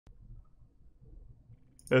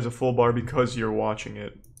as a full bar because you're watching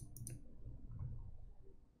it.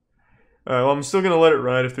 Alright, well, I'm still gonna let it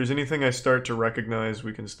ride. If there's anything I start to recognize,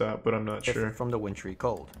 we can stop, but I'm not sure. From the wintry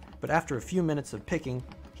cold. But after a few minutes of picking,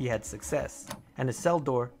 he had success, and his cell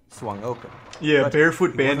door swung open. Yeah, but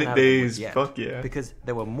barefoot bandit days, yet, fuck yeah. Because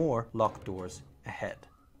there were more locked doors ahead.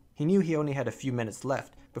 He knew he only had a few minutes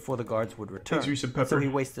left before the guards would return, so he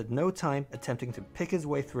wasted no time attempting to pick his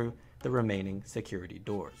way through the remaining security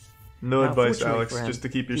doors. No advice, Alex, him, just to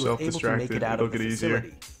keep yourself distracted. It'll get easier.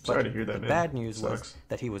 Sorry to hear that, man. The bad news was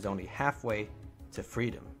that he was only halfway to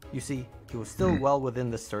freedom. You see, he was still well within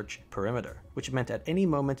the search perimeter, which meant at any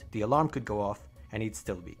moment the alarm could go off and he'd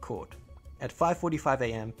still be caught. At 5:45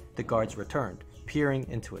 a.m., the guards returned, peering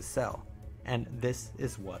into his cell, and this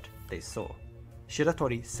is what they saw.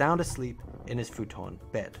 Shiratori sound asleep in his futon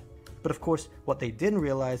bed. But of course, what they didn't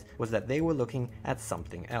realize was that they were looking at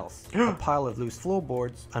something else. A pile of loose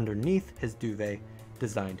floorboards underneath his duvet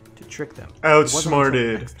designed to trick them.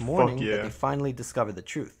 Outsmarted. Next morning Fuck yeah. that they finally discovered the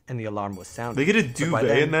truth, and the alarm was sounded. They get a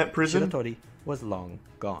duvet in that prison? Shiratori was long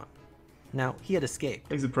gone. Now, he had escaped.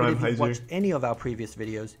 Thanks to But Prime if you've Heiser. watched any of our previous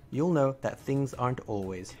videos, you'll know that things aren't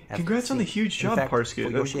always as Congrats on the seem. huge job, In fact, Parskit. for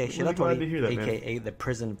I'm Yoshie really Shiratori, glad to hear that, man. aka the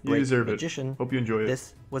prison You break deserve it. magician, Hope you enjoy it.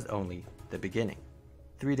 this was only the beginning.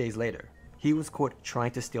 3 days later, he was caught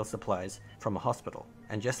trying to steal supplies from a hospital,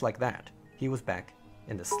 and just like that, he was back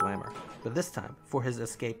in the slammer. But this time, for his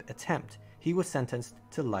escape attempt, he was sentenced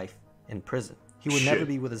to life in prison. He would never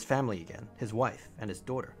be with his family again, his wife and his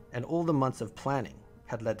daughter, and all the months of planning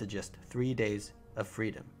had led to just 3 days of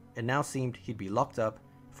freedom. It now seemed he'd be locked up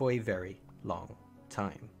for a very long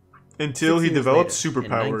time. Until 6 he years developed later,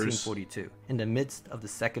 superpowers. In 1942, in the midst of the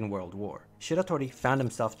Second World War, Shiratori found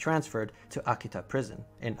himself transferred to Akita Prison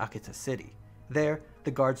in Akita City. There,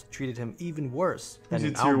 the guards treated him even worse than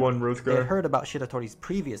in Tier 1 Aomori. They Rothgar. had heard about Shiratori's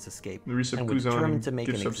previous escape and were determined to make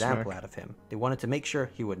an example out of him. They wanted to make sure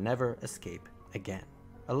he would never escape again.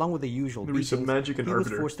 Along with the usual beatings, Magic and he was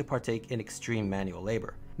Arbiter. forced to partake in extreme manual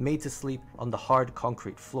labor, made to sleep on the hard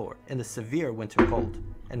concrete floor in the severe winter cold,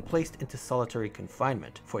 and placed into solitary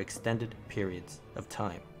confinement for extended periods of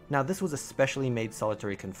time. Now, this was a specially made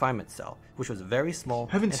solitary confinement cell, which was very small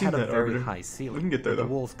and had a very high ceiling, We can get there, with the though.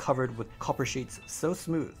 walls covered with copper sheets so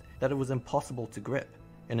smooth that it was impossible to grip.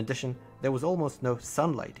 In addition, there was almost no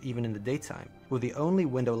sunlight even in the daytime, with the only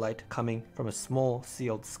window light coming from a small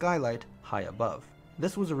sealed skylight high above.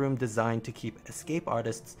 This was a room designed to keep escape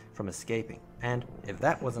artists from escaping, and if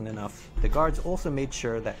that wasn't enough, the guards also made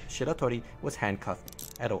sure that Shiratori was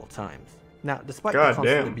handcuffed at all times. Now, despite the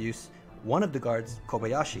constant abuse, one of the guards,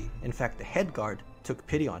 Kobayashi, in fact the head guard, took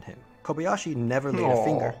pity on him. Kobayashi never laid a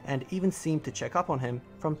finger and even seemed to check up on him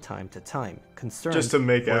from time to time, concerned Just to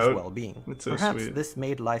make for out. his well-being. So Perhaps sweet. this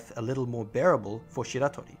made life a little more bearable for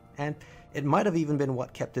Shiratori, and it might have even been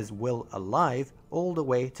what kept his will alive all the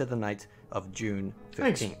way to the night of June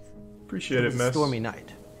 15th. Thanks. Appreciate It it, was a Mess. stormy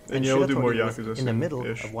night, And yeah, we'll do more Shiratori was Yakuza in the middle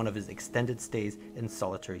soon-ish. of one of his extended stays in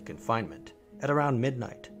solitary confinement. At around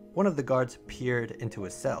midnight, one of the guards peered into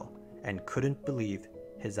his cell and couldn't believe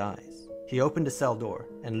his eyes. He opened the cell door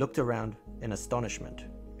and looked around in astonishment,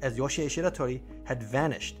 as Yoshie Shiratori had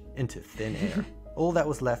vanished into thin air. All that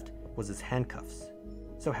was left was his handcuffs.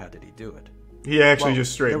 So how did he do it? He actually Well,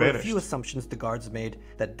 just straight there were a vanished. few assumptions the guards made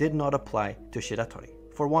that did not apply to Shiratori.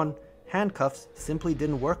 For one, handcuffs simply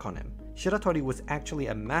didn't work on him. Shiratori was actually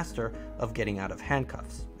a master of getting out of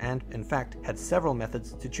handcuffs, and in fact had several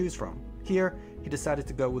methods to choose from. Here, he decided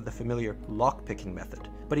to go with the familiar lock-picking method,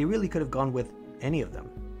 but he really could have gone with any of them.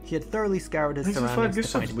 He had thoroughly scoured his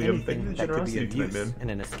surroundings to find anything that could be of use in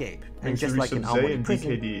an escape, and just like in Aomori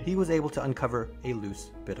prison, he was able to uncover a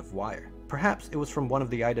loose bit of wire. Perhaps it was from one of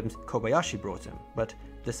the items Kobayashi brought him, but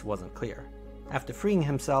this wasn't clear. After freeing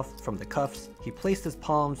himself from the cuffs, he placed his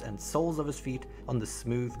palms and soles of his feet on the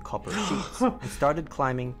smooth copper sheets and started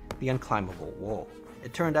climbing the unclimbable wall.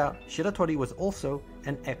 It turned out Shiratori was also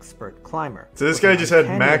an expert climber. So this guy just had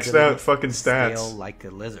maxed out fucking stats. Scale like a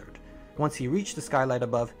lizard. Once he reached the skylight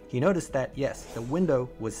above, he noticed that, yes, the window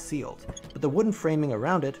was sealed, but the wooden framing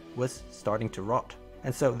around it was starting to rot.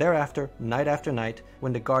 And so thereafter, night after night,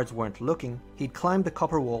 when the guards weren't looking, he'd climb the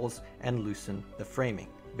copper walls and loosen the framing,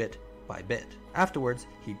 bit by bit. Afterwards,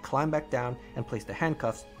 he'd climb back down and place the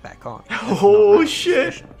handcuffs back on. Oh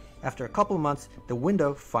shit! After a couple months, the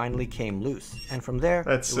window finally came loose, and from there,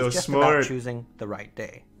 That's it so was just smart. about choosing the right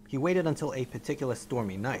day. He waited until a particular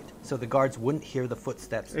stormy night, so the guards wouldn't hear the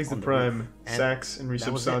footsteps Thanks on to the Prime, roof. And Sax, and that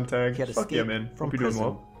Resub was it. Sontag. He had Fuck yeah, escaped man. from Hope you're doing prison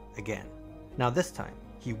well. again. Now this time,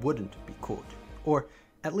 he wouldn't be caught. Or,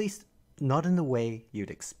 at least, not in the way you'd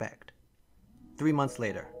expect. 3 months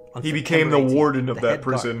later, on He September became the 18th, warden of the that head guard,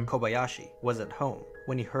 prison. Kobayashi, was at home,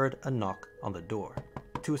 when he heard a knock on the door.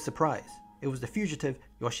 To his surprise, it was the fugitive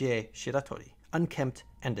Yoshie Shiratori, unkempt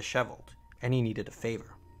and disheveled, and he needed a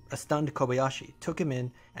favor. A stunned Kobayashi took him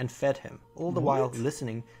in and fed him, all the while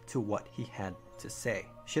listening to what he had to say.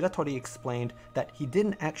 Shiratori explained that he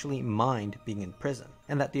didn't actually mind being in prison,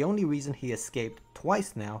 and that the only reason he escaped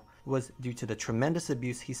twice now was due to the tremendous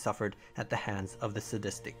abuse he suffered at the hands of the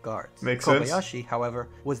sadistic guards. Makes sense. Kobayashi, however,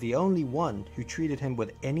 was the only one who treated him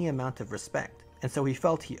with any amount of respect, and so he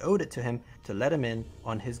felt he owed it to him to let him in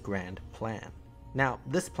on his grand plan. Now,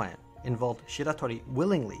 this plan involved Shiratori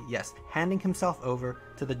willingly, yes, handing himself over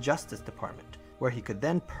to the Justice Department, where he could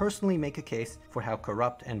then personally make a case for how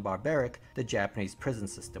corrupt and barbaric the Japanese prison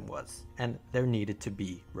system was, and there needed to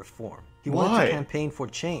be reform. He wanted to campaign for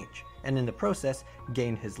change, and in the process,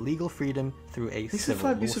 gain his legal freedom through a civil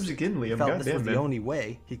lawsuit. He felt this was the only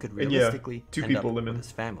way he could realistically end up with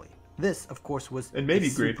his family. This, of course, was a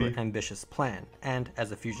super ambitious plan, and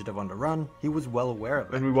as a fugitive on the run, he was well aware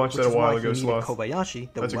of it. And we watched that a while ago, Sloth.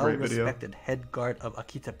 Kobayashi, the well-respected head guard of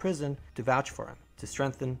Akita Prison, to vouch for him, to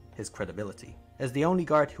strengthen his credibility. As the only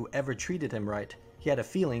guard who ever treated him right, he had a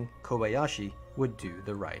feeling Kobayashi would do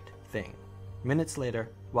the right thing. Minutes later,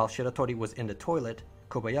 while Shiratori was in the toilet,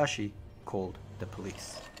 Kobayashi called the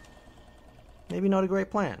police. Maybe not a great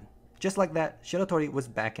plan. Just like that, Shiratori was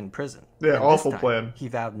back in prison. Yeah, and awful this time, plan. He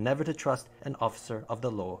vowed never to trust an officer of the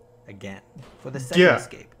law again. For the second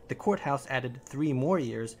escape, the courthouse added 3 more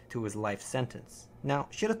years to his life sentence. Now,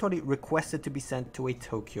 Shiratori requested to be sent to a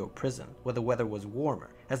Tokyo prison, where the weather was warmer,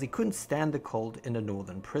 as he couldn't stand the cold in the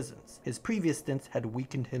northern prisons. His previous stints had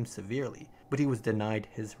weakened him severely, but he was denied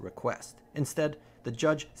his request. Instead, the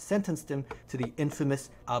judge sentenced him to the infamous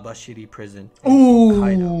Abashiri prison in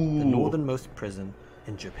Hokkaido, the northernmost prison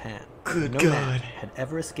in Japan. Good no God. man had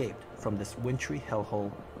ever escaped from this wintry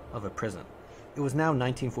hellhole of a prison. It was now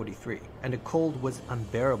 1943, and the cold was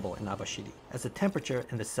unbearable in Abashiri, as the temperature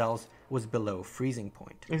in the cells was below freezing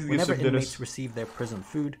point. Whenever inmates received their prison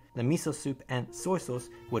food, the miso soup and soy sauce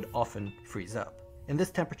would often freeze up. In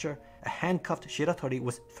this temperature, a handcuffed Shiratori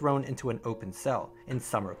was thrown into an open cell in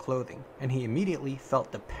summer clothing, and he immediately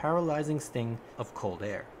felt the paralyzing sting of cold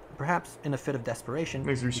air. Perhaps in a fit of desperation,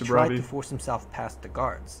 he tried to force himself past the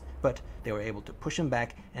guards, but they were able to push him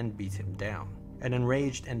back and beat him down. An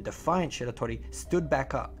enraged and defiant Shiratori stood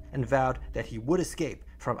back up and vowed that he would escape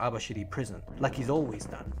from Abashiri prison, like he's always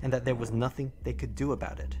done, and that there was nothing they could do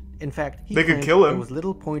about it. In fact, he claimed there was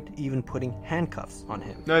little point even putting handcuffs on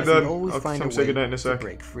him, as he'd always find a way to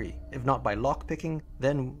break free. If not by lockpicking,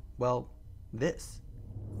 then, well, this.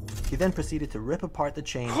 He then proceeded to rip apart the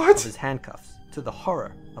chain of his handcuffs, to the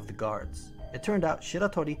horror of the guards. It turned out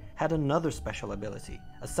Shiratori had another special ability.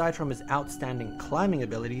 Aside from his outstanding climbing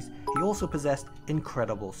abilities, he also possessed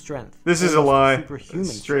incredible strength. This is a lie. Superhuman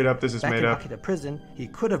Straight up, this is made up. Back in Akita prison, he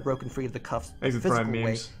could have broken free of the cuffs the physical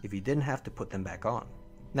way if he didn't have to put them back on.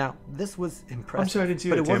 Now, this was impressive, I'm sorry I didn't see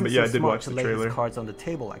but that, it wasn't but yeah, so I did smart watch to the lay trailer. his cards on the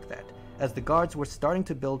table like that, as the guards were starting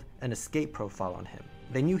to build an escape profile on him.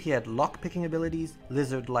 They knew he had lockpicking abilities,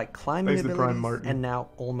 lizard-like climbing abilities, and now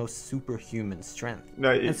almost superhuman strength.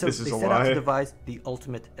 And so they set out to devise the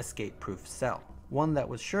ultimate escape-proof cell, one that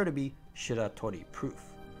was sure to be Shiratori-proof.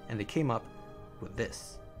 And they came up with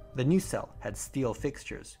this. The new cell had steel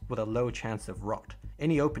fixtures with a low chance of rot.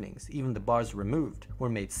 Any openings, even the bars removed, were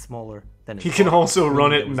made smaller than his He can also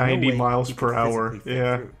run at no 90 miles per hour.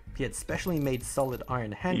 Yeah. He had specially made solid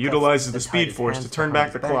iron handcuffs. He utilizes the speed force to turn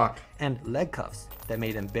back the clock. And leg cuffs that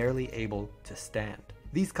made him barely able to stand.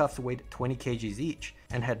 These cuffs weighed 20 kgs each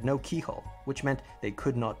and had no keyhole, which meant they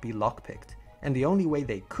could not be lockpicked. And the only way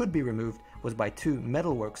they could be removed was by 2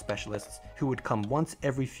 metalwork specialists who would come once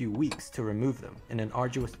every few weeks to remove them in an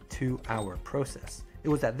arduous 2-hour process. It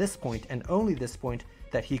was at this point, and only this point,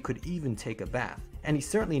 that he could even take a bath. And he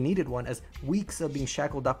certainly needed one, as weeks of being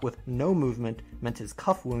shackled up with no movement meant his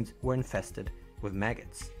cuff wounds were infested with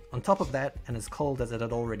maggots. On top of that, and as cold as it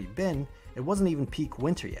had already been, it wasn't even peak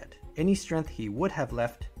winter yet. Any strength he would have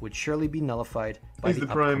left would surely be nullified by the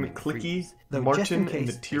upcoming freeze. Though Martin and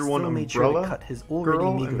the Tier 1 umbrella cut his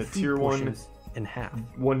already meager food portions in half.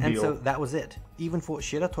 And so that was it. Even for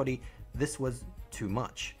Shiratori, this was too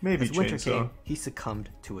much. As winter came, he succumbed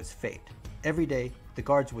to his fate. Every day, the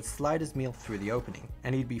guards would slide his meal through the opening,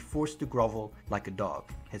 and he'd be forced to grovel like a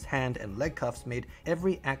dog. His hand and leg cuffs made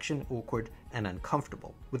every action awkward and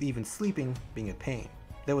uncomfortable, with even sleeping being a pain.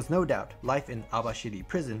 There was no doubt life in Abashiri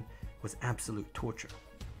prison was absolute torture.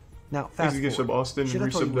 Now, fast forward,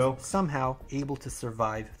 Shiratori was somehow able to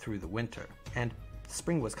survive through the winter, and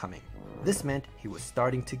spring was coming. This meant he was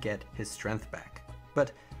starting to get his strength back.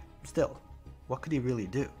 But still, what could he really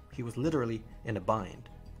do? He was literally in a bind.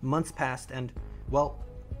 Months passed, and Well,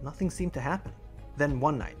 nothing seemed to happen. Then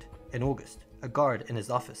one night, in August, a guard in his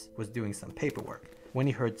office was doing some paperwork when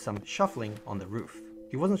he heard some shuffling on the roof.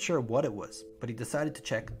 He wasn't sure what it was, but he decided to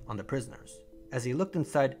check on the prisoners. As he looked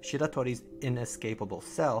inside Shiratori's inescapable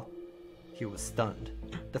cell, he was stunned.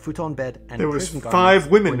 The futon bed and there was prison 5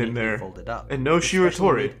 women were in there, folded up, and no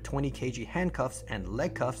Shiratori. 20 kg handcuffs and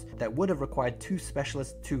leg cuffs that would have required 2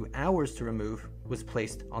 specialists 2 hours to remove was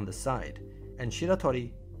placed on the side, and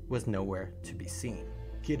Shiratori was nowhere to be seen.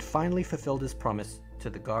 He had finally fulfilled his promise to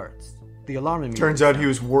the guards. The alarm immediately Turns out he sounded,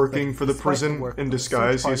 was working but for the despite prison work in of the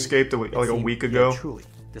disguise. search He escaped party, like a it week seemed ago. he had truly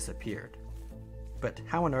disappeared. But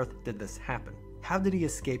how on earth did this happen? How did he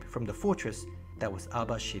escape from the fortress that was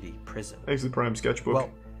Abashiri prison? Thanks to the Prime Sketchbook.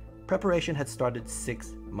 Well, preparation had started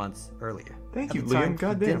 6 months earlier. Thank At you, the time, Liam.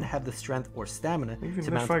 Goddamn. He didn't have the strength or stamina Even to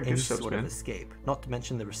that mount 5 any gift subs, sort man. of escape, not to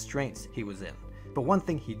mention the restraints he was in. But one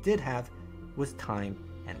thing he did have was time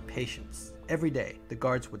and patience. Every day, the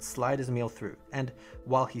guards would slide his meal through, and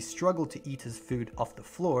while he struggled to eat his food off the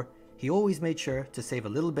floor, he always made sure to save a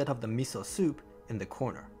little bit of the miso soup in the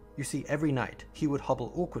corner. You see, every night, he would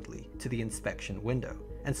hobble awkwardly to the inspection window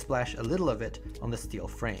and splash a little of it on the steel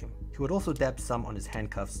frame. He would also dab some on his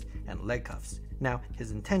handcuffs and leg cuffs. Now,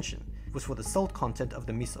 his intention was for the salt content of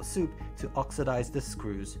the miso soup to oxidize the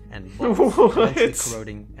screws and bolts, eventually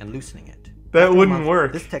corroding and loosening it. That After a wouldn't month,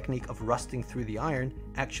 work. This technique of rusting through the iron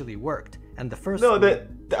actually worked, and the first No,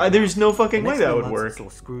 screw there's no fucking the way next that few would months work. saw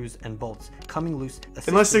screws and bolts coming loose, Unless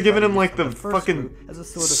they're assisted giving by him the like use the of first fucking screw as a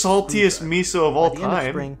sort of saltiest screwdriver. miso of all By the end of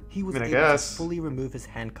time. spring, he was I mean, I able to guess. fully remove his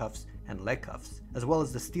handcuffs and leg cuffs, as well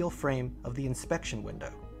as the steel frame of the inspection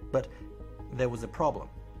window. But there was a problem.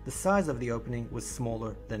 The size of the opening was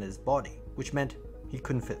smaller than his body, which meant he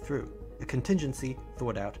couldn't fit through, a contingency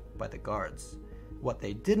thought out by the guards. What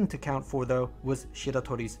they didn't account for, though, was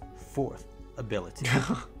Shiratori's 4th ability,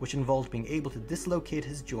 which involved being able to dislocate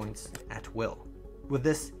his joints at will. With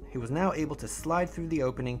this, he was now able to slide through the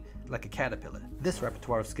opening like a caterpillar. This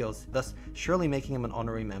repertoire of skills, thus surely making him an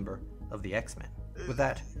honorary member of the X-Men. With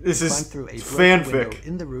that, This he is climbed through a broken window fanfic.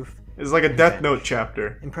 in the roof. It's like a and Death vanished. Note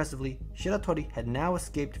chapter. Impressively, Shiratori had now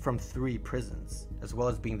escaped from 3 prisons, as well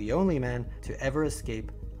as being the only man to ever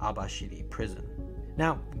escape Abashiri prison.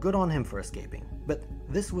 Now, good on him for escaping, but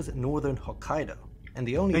this was northern Hokkaido, and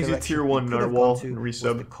the only Thanks to direction Tier he 1 could have Narwhal gone to and was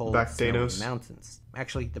resub the cold, back snowy Thanos. mountains.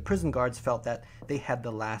 Actually, the prison guards felt that they had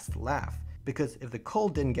the last laugh, because if the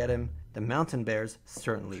cold didn't get him, the mountain bears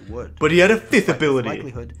certainly would. But he had a 5th Despite this ability.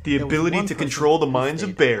 likelihood, The there was ability one to person control the who minds of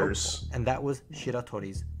stayed bears. hopeful, and that was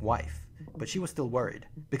Shiratori's wife. But she was still worried,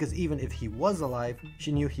 because even if he was alive,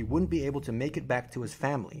 she knew he wouldn't be able to make it back to his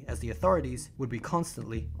family, as the authorities would be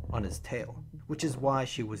constantly on his tail. Which is why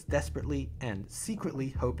she was desperately and secretly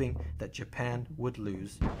hoping that Japan would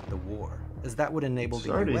lose the war, as that would enable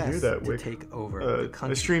Sorry the to hear US that, to Wick. take over I the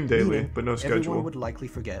country. stream daily, meaning but no schedule. Everyone would likely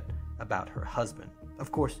forget about her husband.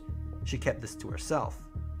 Of course, she kept this to herself,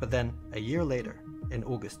 but then a year later, in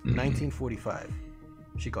August 1945,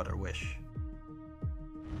 she got her wish.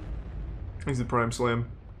 He's the Prime Slam.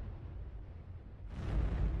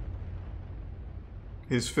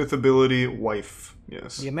 His 5th ability, wife.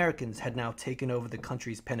 Yes. The Americans had now taken over the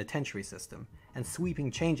country's penitentiary system, and sweeping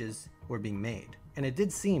changes were being made. And it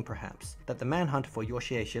did seem, perhaps, that the manhunt for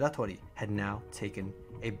Yoshie Shiratori had now taken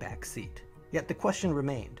a back seat. Yet the question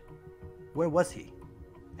remained, where was he?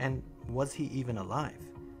 And was he even alive?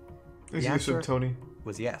 Is The he answer Tony?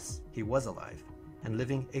 was yes, he was alive, and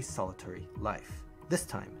living a solitary life. This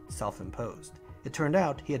time, self-imposed. It turned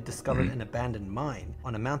out he had discovered an abandoned mine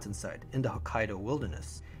on a mountainside in the Hokkaido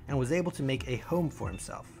wilderness, and was able to make a home for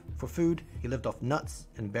himself. For food, he lived off nuts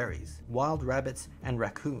and berries, wild rabbits and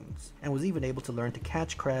raccoons, and was even able to learn to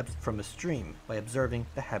catch crabs from a stream by observing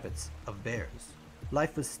the habits of bears.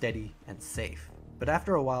 Life was steady and safe, but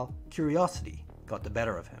after a while, curiosity got the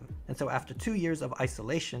better of him, and so after 2 years of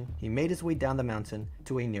isolation, he made his way down the mountain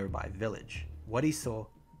to a nearby village. What he saw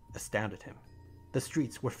astounded him. The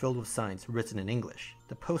streets were filled with signs written in English,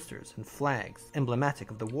 the posters and flags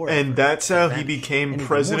emblematic of the war And effort that's had how he vanished. became And even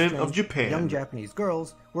president more of strange, Japan. Young Japanese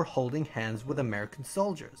girls were holding hands with American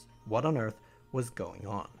soldiers. What on earth was going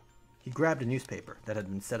on? He grabbed a newspaper that had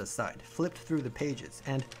been set aside, flipped through the pages,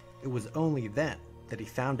 and it was only then that he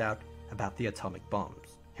found out about the atomic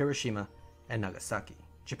bombs, Hiroshima and Nagasaki.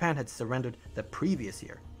 Japan had surrendered the previous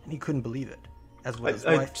year, and he couldn't believe it. As with his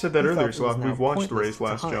I wife, said that he earlier, felt it was so now we've watched pointless Ray's to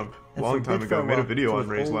Last hide, Jump. and Long so time bid ago. I made a farewell video to on his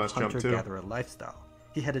Ray's old Last Jump, too. hunter-gatherer lifestyle.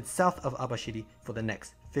 He headed south of Abashiri for the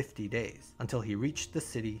next 50 days, until he reached the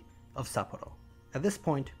city of Sapporo. At this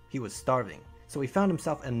point, he was starving, so he found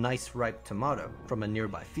himself a nice ripe tomato from a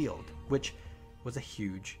nearby field, which was a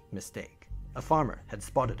huge mistake. A farmer had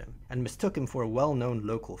spotted him and mistook him for a well-known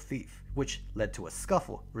local thief, which led to a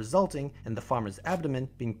scuffle, resulting in the farmer's abdomen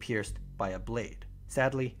being pierced by a blade.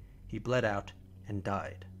 Sadly, he bled out and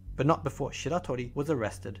died. But not before Shiratori was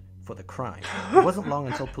arrested for the crime. It wasn't long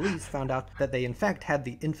until police found out that they in fact had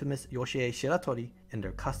the infamous Yoshie Shiratori in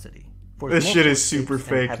their custody. For This shit is super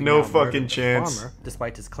fake. No fucking chance. Farmer,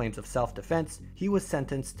 despite his claims of self-defense, he was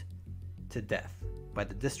sentenced to death by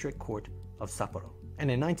the district court of Sapporo. And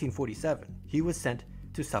in 1947, he was sent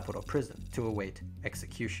to Sapporo prison to await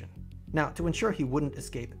execution. Now, to ensure he wouldn't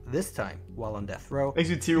escape this time while on death row,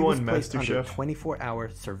 he was placed under 24-hour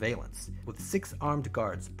surveillance with 6 armed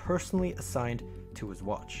guards personally assigned to his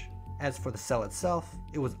watch. As for the cell itself,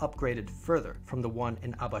 it was upgraded further from the one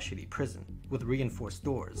in Abashiri prison, with reinforced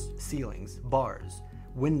doors, ceilings, bars,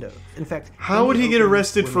 windows. In fact, how would he get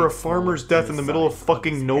arrested for a farmer's death in the middle of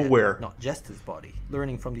fucking nowhere? Not just his body.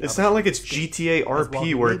 Learning from the It's not like it's GTA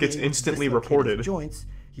RP where it gets instantly reported. Joints,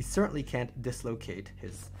 he certainly can't dislocate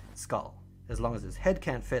his skull. As long as his head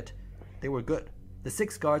can't fit, they were good. The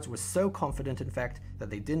 6 guards were so confident, in fact, that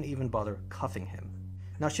they didn't even bother cuffing him.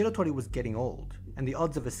 Now, Shiratori was getting old, and the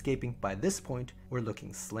odds of escaping by this point were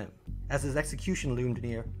looking slim. As his execution loomed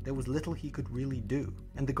near, there was little he could really do,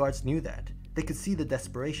 and the guards knew that. They could see the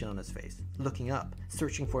desperation on his face, looking up,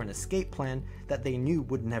 searching for an escape plan that they knew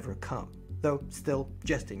would never come. Though, still,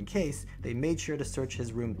 just in case, they made sure to search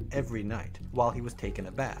his room every night while he was taking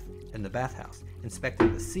a bath in the bathhouse,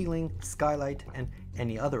 inspecting the ceiling, skylight, and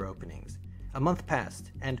any other openings. A month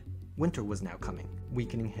passed, and winter was now coming,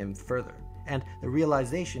 weakening him further, and the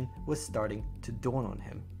realization was starting to dawn on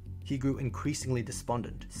him. He grew increasingly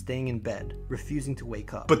despondent, staying in bed, refusing to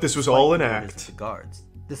wake up. But this was all an act. The guards.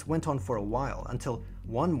 This went on for a while until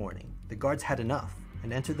one morning the guards had enough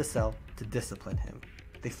and entered the cell to discipline him.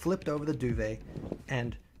 They flipped over the duvet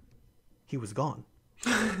and he was gone.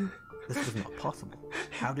 This was not possible.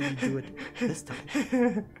 How did he do it this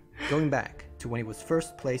time? Going back to when he was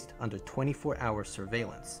first placed under 24-hour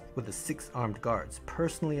surveillance with the 6 armed guards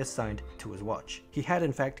personally assigned to his watch. He had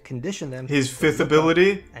in fact conditioned them. His 5th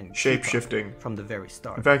ability, shape-shifting. From the very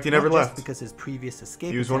start. In fact, he never left. Because his previous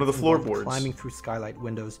escape he was one of the floorboards, climbing through skylight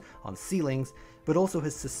windows on ceilings, but also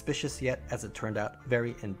his suspicious yet, as it turned out,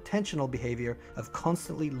 very intentional behavior of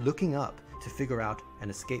constantly looking up to figure out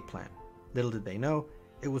an escape plan. Little did they know,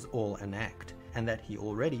 it was all an act, and that he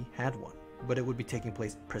already had one, but it would be taking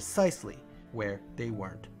place precisely where they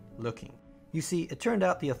weren't looking. You see, it turned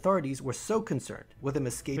out the authorities were so concerned with him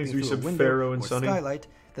escaping through a window or skylight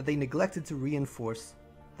that they neglected to reinforce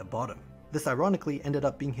the bottom. This ironically ended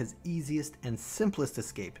up being his easiest and simplest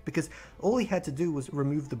escape, because all he had to do was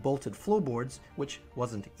remove the bolted floorboards, which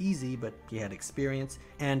wasn't easy, but he had experience,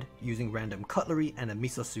 and using random cutlery and a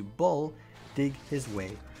miso soup bowl, dig his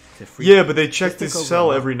way to freedom. Yeah, but they checked his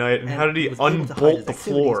cell every night, and how did he unbolt the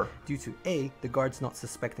floor? Due to A, the guards not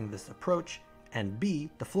suspecting this approach, and B,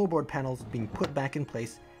 the floorboard panels being put back in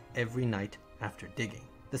place every night after digging.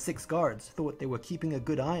 The 6 guards thought they were keeping a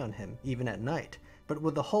good eye on him even at night, but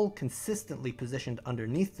with the hole consistently positioned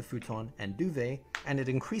underneath the futon and duvet, and it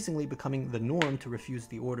increasingly becoming the norm to refuse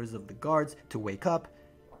the orders of the guards to wake up,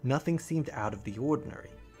 nothing seemed out of the ordinary.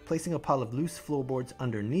 Placing a pile of loose floorboards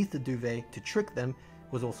underneath the duvet to trick them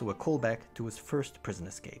was also a callback to his first prison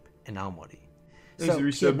escape in Aomori. So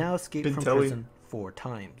he had now escaped from prison 4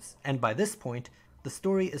 times, and by this point, the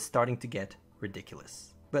story is starting to get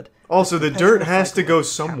ridiculous. But also, the dirt has to go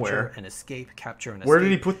somewhere. Capture and escape, capture and escape. Where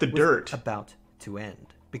did he put the dirt? About to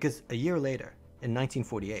end, because a year later, in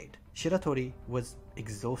 1948, Shiratori was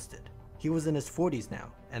exhausted. He was in his 40s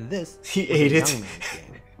now, and this he ate it. Young man's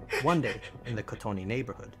game. One day, in the Kotoni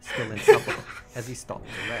neighborhood, still in Sapporo, as he stopped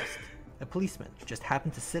to rest, a policeman just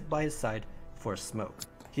happened to sit by his side for a smoke.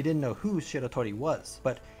 He didn't know who Shiratori was,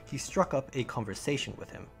 but he struck up a conversation with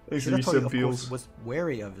him. Shiratori, of course, was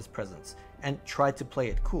wary of his presence and tried to play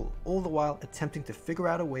it cool, all the while attempting to figure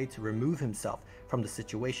out a way to remove himself from the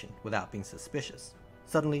situation without being suspicious.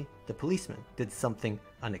 Suddenly, the policeman did something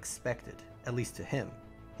unexpected, at least to him.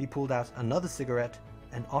 He pulled out another cigarette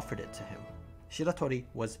and offered it to him. Shiratori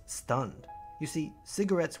was stunned. You see,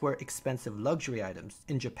 cigarettes were expensive luxury items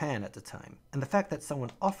in Japan at the time, and the fact that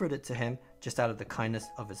someone offered it to him just out of the kindness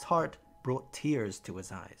of his heart brought tears to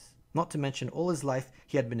his eyes. Not to mention, all his life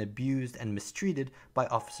he had been abused and mistreated by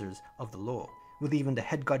officers of the law, with even the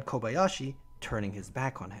head guard Kobayashi turning his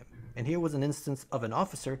back on him. And here was an instance of an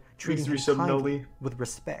officer treating him kindly, with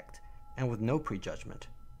respect, and with no prejudgment.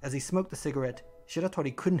 As he smoked the cigarette,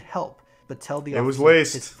 Shiratori couldn't help but tell the officer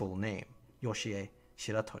his full name, Yoshie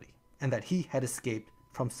Shiratori, and that he had escaped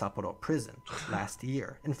from Sapporo prison last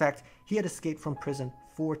year. In fact, he had escaped from prison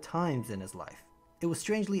 4 times in his life. It was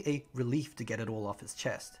strangely a relief to get it all off his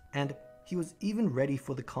chest, and he was even ready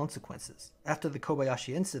for the consequences. After the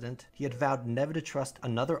Kobayashi incident, he had vowed never to trust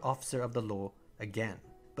another officer of the law again.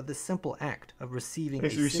 But the simple act of receiving a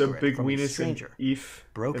cigarette from a stranger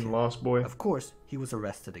broke him. Lost Boy. Of course, he was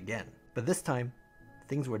arrested again. But this time,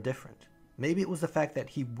 things were different. Maybe it was the fact that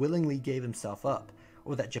he willingly gave himself up,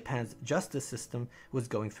 or that Japan's justice system was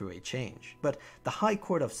going through a change. But the High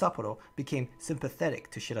Court of Sapporo became sympathetic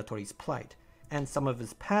to Shiratori's plight, and some of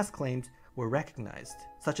his past claims were recognized,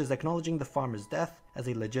 such as acknowledging the farmer's death as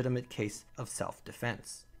a legitimate case of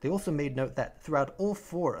self-defense. They also made note that throughout all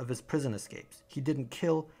 4 of his prison escapes, he didn't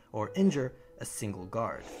kill or injure a single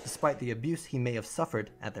guard, despite the abuse he may have suffered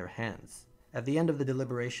at their hands. At the end of the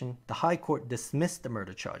deliberation, the High Court dismissed the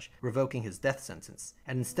murder charge, revoking his death sentence,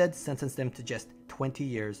 and instead sentenced him to just 20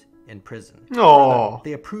 years in prison. Aww.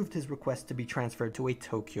 They approved his request to be transferred to a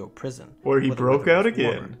Tokyo prison, where he broke out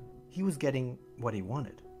again. He was getting what he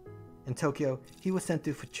wanted. In Tokyo, he was sent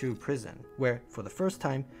to Fuchu prison, where, for the first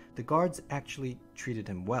time, the guards actually treated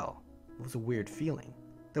him well. It was a weird feeling.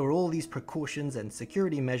 There were all these precautions and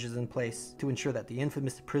security measures in place to ensure that the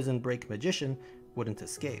infamous prison break magician wouldn't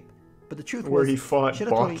escape. But the truth was,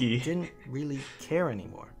 Shiratori didn't really care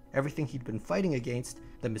anymore. Everything he'd been fighting against,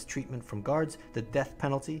 the mistreatment from guards, the death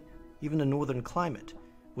penalty, even the northern climate,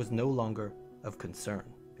 was no longer of concern.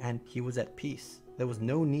 And he was at peace. There was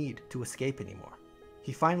no need to escape anymore.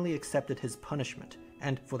 He finally accepted his punishment,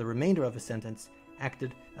 and for the remainder of his sentence,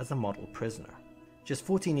 acted as a model prisoner. Just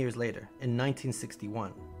 14 years later, in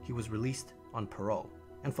 1961, he was released on parole,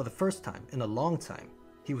 and for the first time in a long time,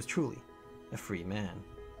 he was truly a free man.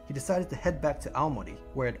 He decided to head back to Aomori,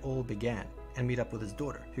 where it all began, and meet up with his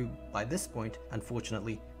daughter, who, by this point,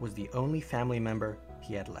 unfortunately, was the only family member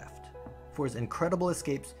he had left. For his incredible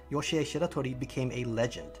escapes, Yoshie Shiratori became a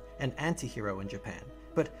legend, an anti-hero in Japan.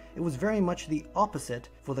 But it was very much the opposite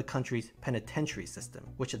for the country's penitentiary system,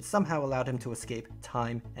 which had somehow allowed him to escape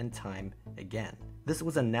time and time again. This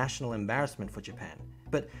was a national embarrassment for Japan,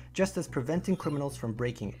 but just as preventing criminals from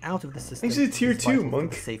breaking out of the system is tier 2, for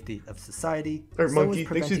the safety of society, so is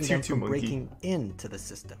preventing them from breaking into the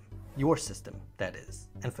system. Your system, that is.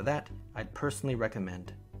 And for that, I'd personally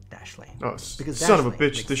recommend Dashlane. Oh, because son of a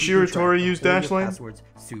bitch, the Shiratori use Dashlane? Passwords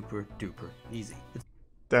super duper easy.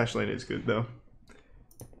 Dashlane is good though.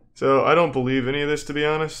 So, I don't believe any of this, to be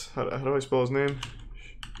honest. How do I spell his name?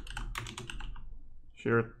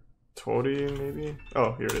 Shiratori, maybe?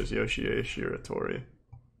 Oh, here it is. Yoshie Shiratori.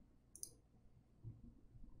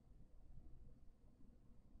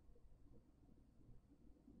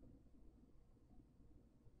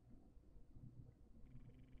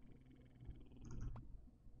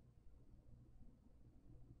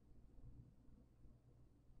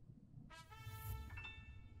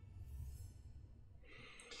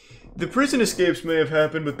 The prison escapes may have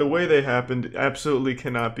happened, but the way they happened absolutely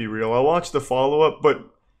cannot be real. I watched the follow-up,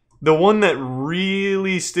 but the one that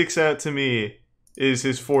really sticks out to me is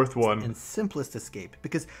his 4th one. And simplest escape,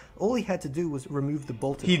 because all he had to do was remove the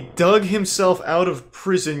bolt. He dug himself out of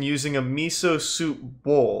prison using a miso soup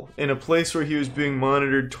bowl in a place where he was being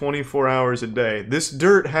monitored 24 hours a day. This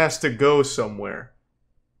dirt has to go somewhere.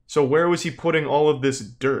 So where was he putting all of this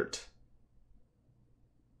dirt?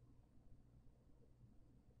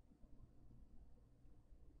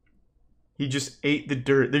 He just ate the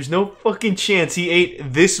dirt. There's no fucking chance he ate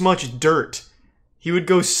this much dirt. He would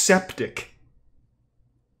go septic.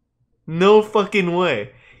 No fucking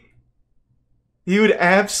way. He would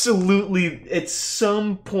absolutely, at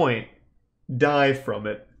some point, die from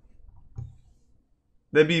it.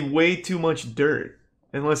 That'd be way too much dirt.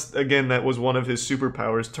 Unless, again, that was one of his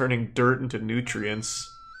superpowers, turning dirt into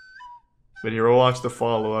nutrients. But here, we'll watch the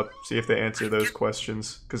follow-up, see if they answer those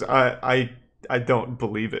questions. Because I don't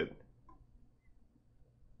believe it.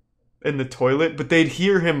 In the toilet, but they'd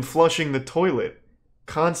hear him flushing the toilet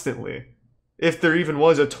constantly. If there even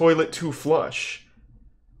was a toilet to flush.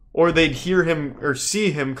 Or they'd hear him or see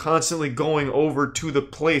him constantly going over to the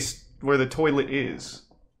place where the toilet is.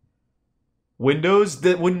 Windows?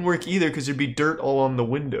 That wouldn't work either because there'd be dirt all on the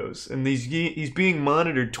windows. And he's being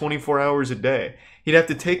monitored 24 hours a day. He'd have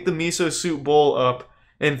to take the miso soup bowl up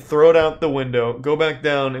and throw it out the window, go back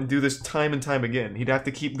down and do this time and time again. He'd have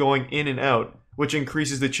to keep going in and out, which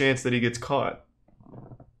increases the chance that he gets caught.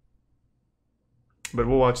 But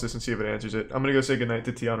we'll watch this and see if it answers it. I'm gonna go say goodnight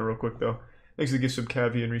to Tiana real quick though. Thanks for the gift sub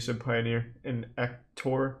Cavi and resub Pioneer and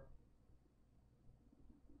Actor.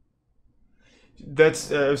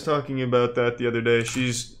 That's I was talking about that the other day.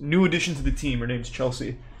 She's new addition to the team. Her name's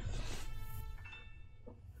Chelsea.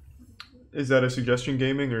 Is that a suggestion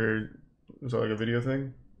gaming or was that like a video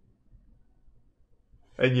thing?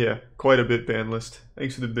 And yeah, quite a bit ban list.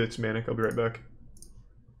 Thanks for the bits, Manic. I'll be right back.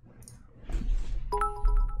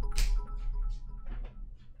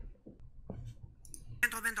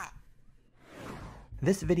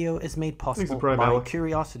 This video is made possible Prime, by Alec.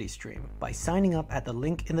 CuriosityStream. By signing up at the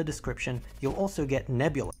link in the description, you'll also get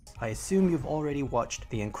Nebula. I assume you've already watched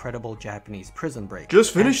the incredible Japanese prison break.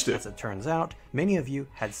 Just finished it. As it turns out, many of you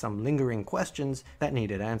had some lingering questions that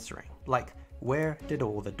needed answering. Like, where did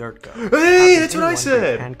all the dirt go? Hey, that's what I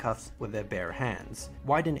said! Handcuffs with their bare hands.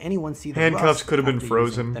 Why didn't anyone see the Handcuffs rust could have been after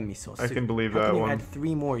frozen. using the miso I soup? can believe How that can you one. add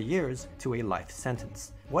 3 more years to a life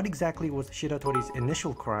sentence? What exactly was Shiratori's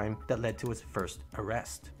initial crime that led to his first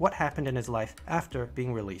arrest? What happened in his life after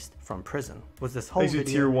being released from prison? Was this whole These are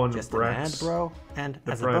video tier 1 just an Brax, ad, bro? And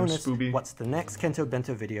the as a Prime bonus, Spooby. what's the next Kento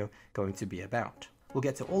Bento video going to be about? We'll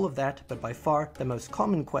get to all of that, but by far the most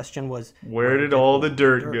common question was, Where did all the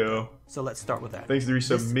dirt go? So let's start with that. Thanks to the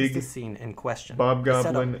resub, This Mig, is the scene in question. Bob The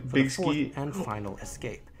setup Goblin, for Big the fourth Ski. and final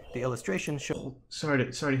escape. The illustration shows. Sorry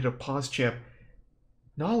to hit a pause, champ.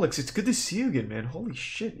 Nolix, it's good to see you again, man. Holy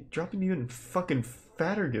shit, dropping you in fucking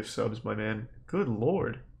fatter gift subs, my man. Good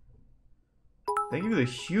lord. Thank you for the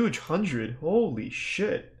huge 100. Holy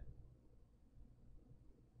shit.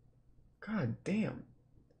 God damn.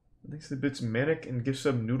 Thanks to the bits Manic and gift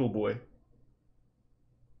sub Noodle Boy.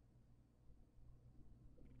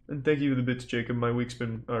 And thank you for the bits, Jacob. My week's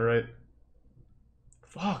been alright.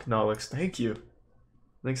 Fuck, Nolix, thank you.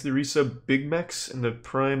 Thanks to the resub Big Mex and the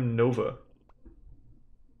Prime Nova.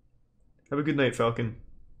 Have a good night, Falcon.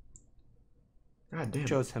 God damn.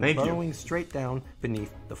 Shows him Thank burrowing you. straight down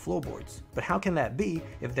beneath the floorboards. But how can that be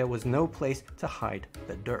if there was no place to hide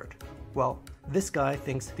the dirt? Well, this guy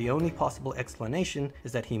thinks the only possible explanation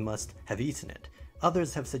is that he must have eaten it.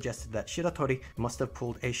 Others have suggested that Shiratori must have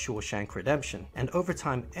pulled a Shawshank Redemption and over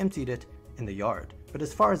time emptied it in the yard. But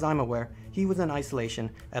as far as I'm aware, he was in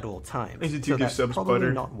isolation at all times. So that's probably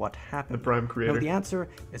Butter, not what happened. the Prime Creator. No, the answer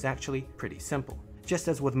is actually pretty simple. Just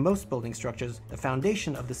as with most building structures, the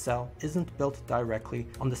foundation of the cell isn't built directly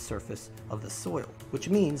on the surface of the soil, which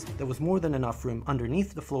means there was more than enough room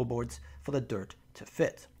underneath the floorboards for the dirt to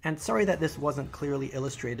fit. And sorry that this wasn't clearly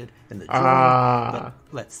illustrated in the drawing, but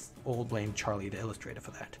let's all blame Charlie the illustrator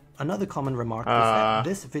for that. Another common remark is that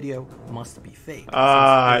this video must be fake.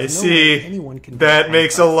 I see. Anyone can that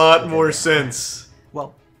makes a lot more sense.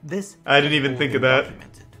 Well, this I didn't even think of that.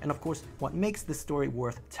 documented. And of course, what makes this story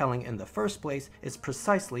worth telling in the first place is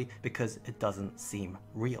precisely because it doesn't seem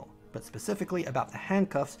real. But specifically about the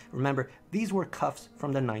handcuffs, remember, these were cuffs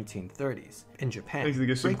from the 1930s. In Japan, breaking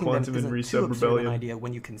them isn't too absurd an idea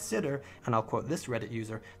when you consider, and I'll quote this Reddit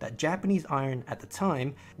user, that Japanese iron at the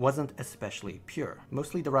time wasn't especially pure,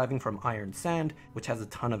 mostly deriving from iron sand, which has a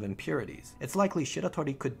ton of impurities. It's likely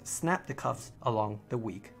Shiratori could snap the cuffs along the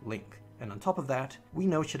weak link. And on top of that, we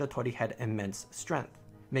know Shiratori had immense strength,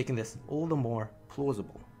 making this all the more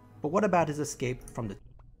plausible. But what about his escape from the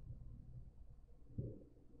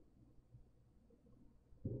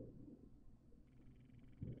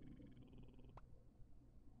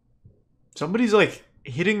Somebody's like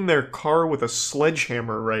hitting their car with a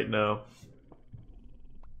sledgehammer right now.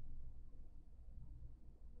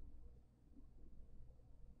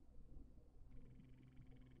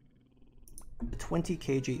 the 20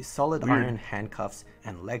 kg solid iron handcuffs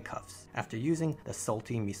and leg cuffs after using the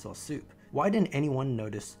salty miso soup? Why didn't anyone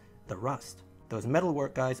notice the rust? Those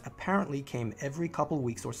metalwork guys apparently came every couple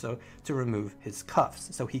weeks or so to remove his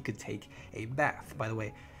cuffs so he could take a bath. By the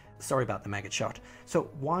way, sorry about the maggot shot. So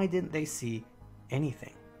why didn't they see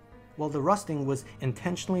anything? Well, the rusting was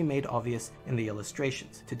intentionally made obvious in the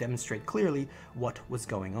illustrations to demonstrate clearly what was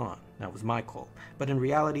going on. That was my call. But in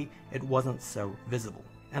reality, it wasn't so visible.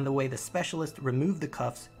 And the way the specialist removed the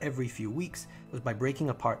cuffs every few weeks was by breaking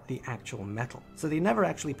apart the actual metal. So they never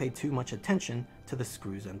actually paid too much attention to the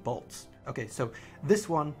screws and bolts. Okay, so this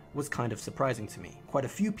one was kind of surprising to me. Quite a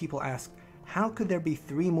few people asked, how could there be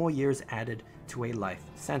 3 more years added to a life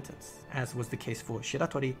sentence, as was the case for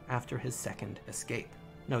Shiratori after his second escape?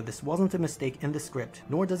 No, this wasn't a mistake in the script,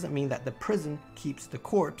 nor does it mean that the prison keeps the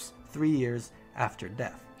corpse 3 years after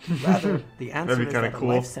death. Rather, the answer is that a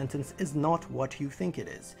life sentence is not what you think it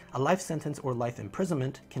is. A life sentence or life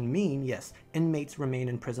imprisonment can mean, yes, inmates remain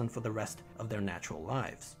in prison for the rest of their natural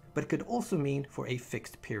lives. But it could also mean for a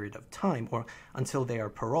fixed period of time, or until they are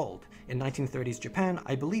paroled. In 1930s Japan,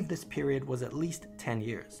 I believe this period was at least 10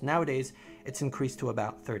 years. Nowadays, it's increased to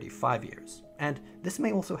about 35 years. And this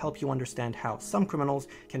may also help you understand how some criminals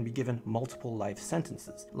can be given multiple life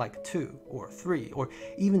sentences, like 2 or 3 or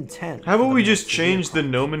even 10. How about we just change the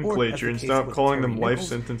nomenclature and stop calling them life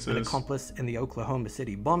sentences? An accomplice in the Oklahoma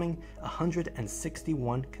City bombing,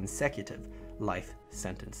 161 consecutive life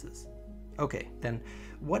sentences. Okay, then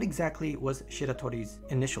what exactly was Shiratori's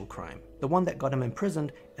initial crime? The one that got him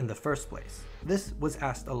imprisoned in the first place? This was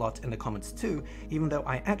asked a lot in the comments too, even though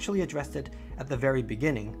I actually addressed it at the very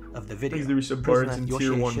beginning of the video. There were some parts in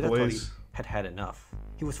Tier 1 Blaze. Had had enough.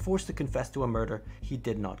 He was forced to confess to a murder he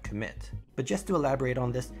did not commit. But just to elaborate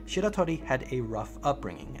on this, Shiratori had a rough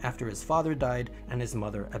upbringing after his father died and his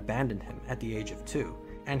mother abandoned him at the age of 2.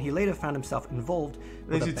 And he later found himself involved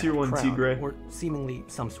with a Tier 1 bad crowd, Tigray. or seemingly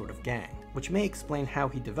some sort of gang, which may explain how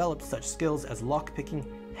he developed such skills as lockpicking,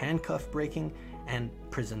 handcuff breaking, and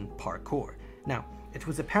prison parkour. Now, it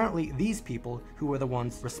was apparently these people who were the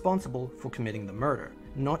ones responsible for committing the murder,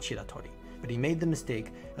 not Shiratori, but he made the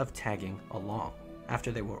mistake of tagging along.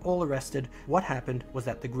 After they were all arrested, what happened was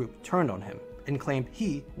that the group turned on him and claimed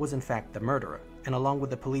he was in fact the murderer, and along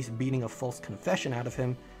with the police beating a false confession out of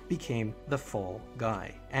him, became the fall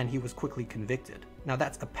guy, and he was quickly convicted. Now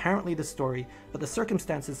that's apparently the story, but the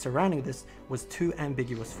circumstances surrounding this was too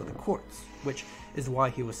ambiguous for the courts, which is why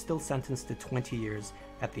he was still sentenced to 20 years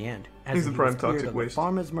at the end, as he was cleared of the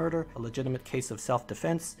farmer's murder, a legitimate case of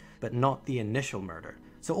self-defense, but not the initial murder.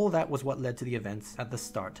 So all that was what led to the events at the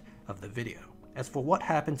start of the video. As for what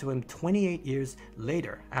happened to him 28 years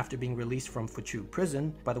later after being released from Fuchu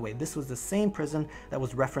prison, by the way, this was the same prison that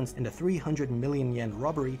was referenced in the 300 million yen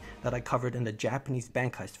robbery that I covered in the Japanese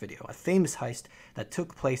bank heist video, a famous heist that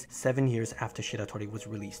took place 7 years after Shiratori was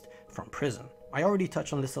released from prison. I already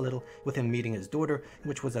touched on this a little with him meeting his daughter,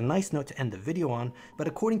 which was a nice note to end the video on, but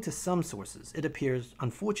according to some sources, it appears,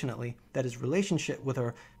 unfortunately, that his relationship with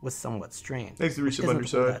her was somewhat strained. Which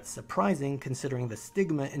isn't all that surprising considering the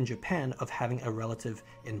stigma in Japan of having a relative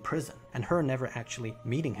in prison, and her never actually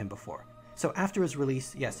meeting him before. So after his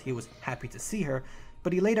release, yes, he was happy to see her,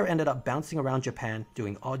 but he later ended up bouncing around Japan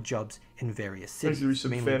doing odd jobs in various cities,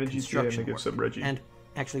 mainly construction work. And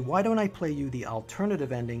actually, why don't I play you the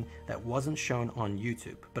alternative ending that wasn't shown on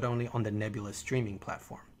YouTube, but only on the Nebula streaming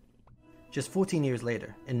platform? Just 14 years later,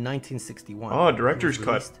 in 1961... Oh, director's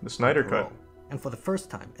cut. The Snyder cut. And for the first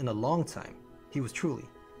time in a long time, he was truly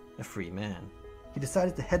a free man. He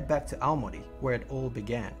decided to head back to Aomori, where it all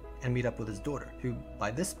began, and meet up with his daughter, who,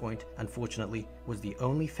 by this point, unfortunately, was the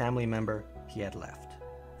only family member he had left.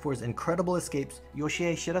 For his incredible escapes,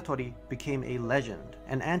 Yoshie Shiratori became a legend,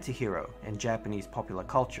 an anti-hero in Japanese popular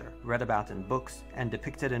culture, read about in books and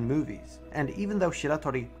depicted in movies. And even though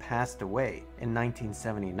Shiratori passed away in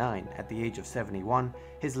 1979 at the age of 71,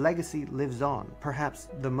 his legacy lives on, perhaps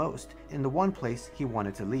the most, in the one place he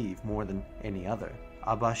wanted to leave more than any other,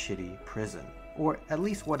 Abashiri Prison. Or at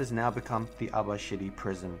least what has now become the Abashiri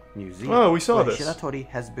Prison Museum. Oh, we saw this. Shiratori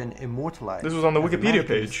has been immortalized. This was on the Wikipedia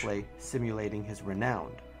page. Display simulating his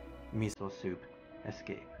renowned miso soup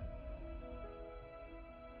escape.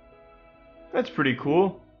 That's pretty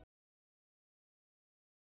cool.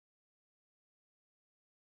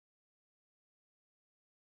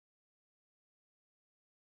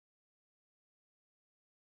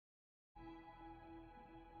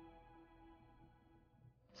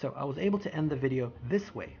 So I was able to end the video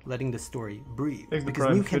this way, letting the story breathe,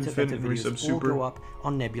 because new Kento Bento videos all go up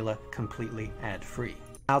on Nebula completely ad-free.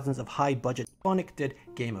 Thousands of high-budget Sonic did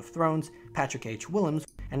Game of Thrones, Patrick H. Willems,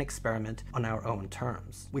 and experiment on our own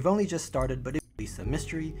terms. We've only just started, but it's a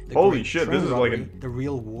mystery. Holy shit, this is like a... The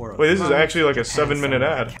real war of... Wait, this is actually like a 7-minute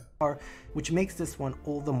ad. Which makes this one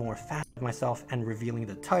all the more fast of myself and revealing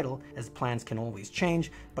the title, as plans can always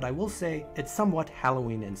change, but I will say it's somewhat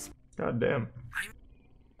Halloween-inspired. God damn.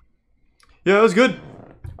 Yeah, that was good.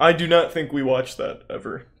 I do not think we watched that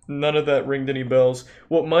ever. None of that ringed any bells.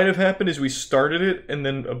 What might have happened is we started it and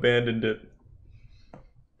then abandoned it.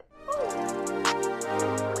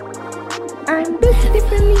 I'm built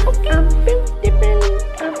differently. I'm built differently.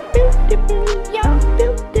 I'm built differently. Yeah.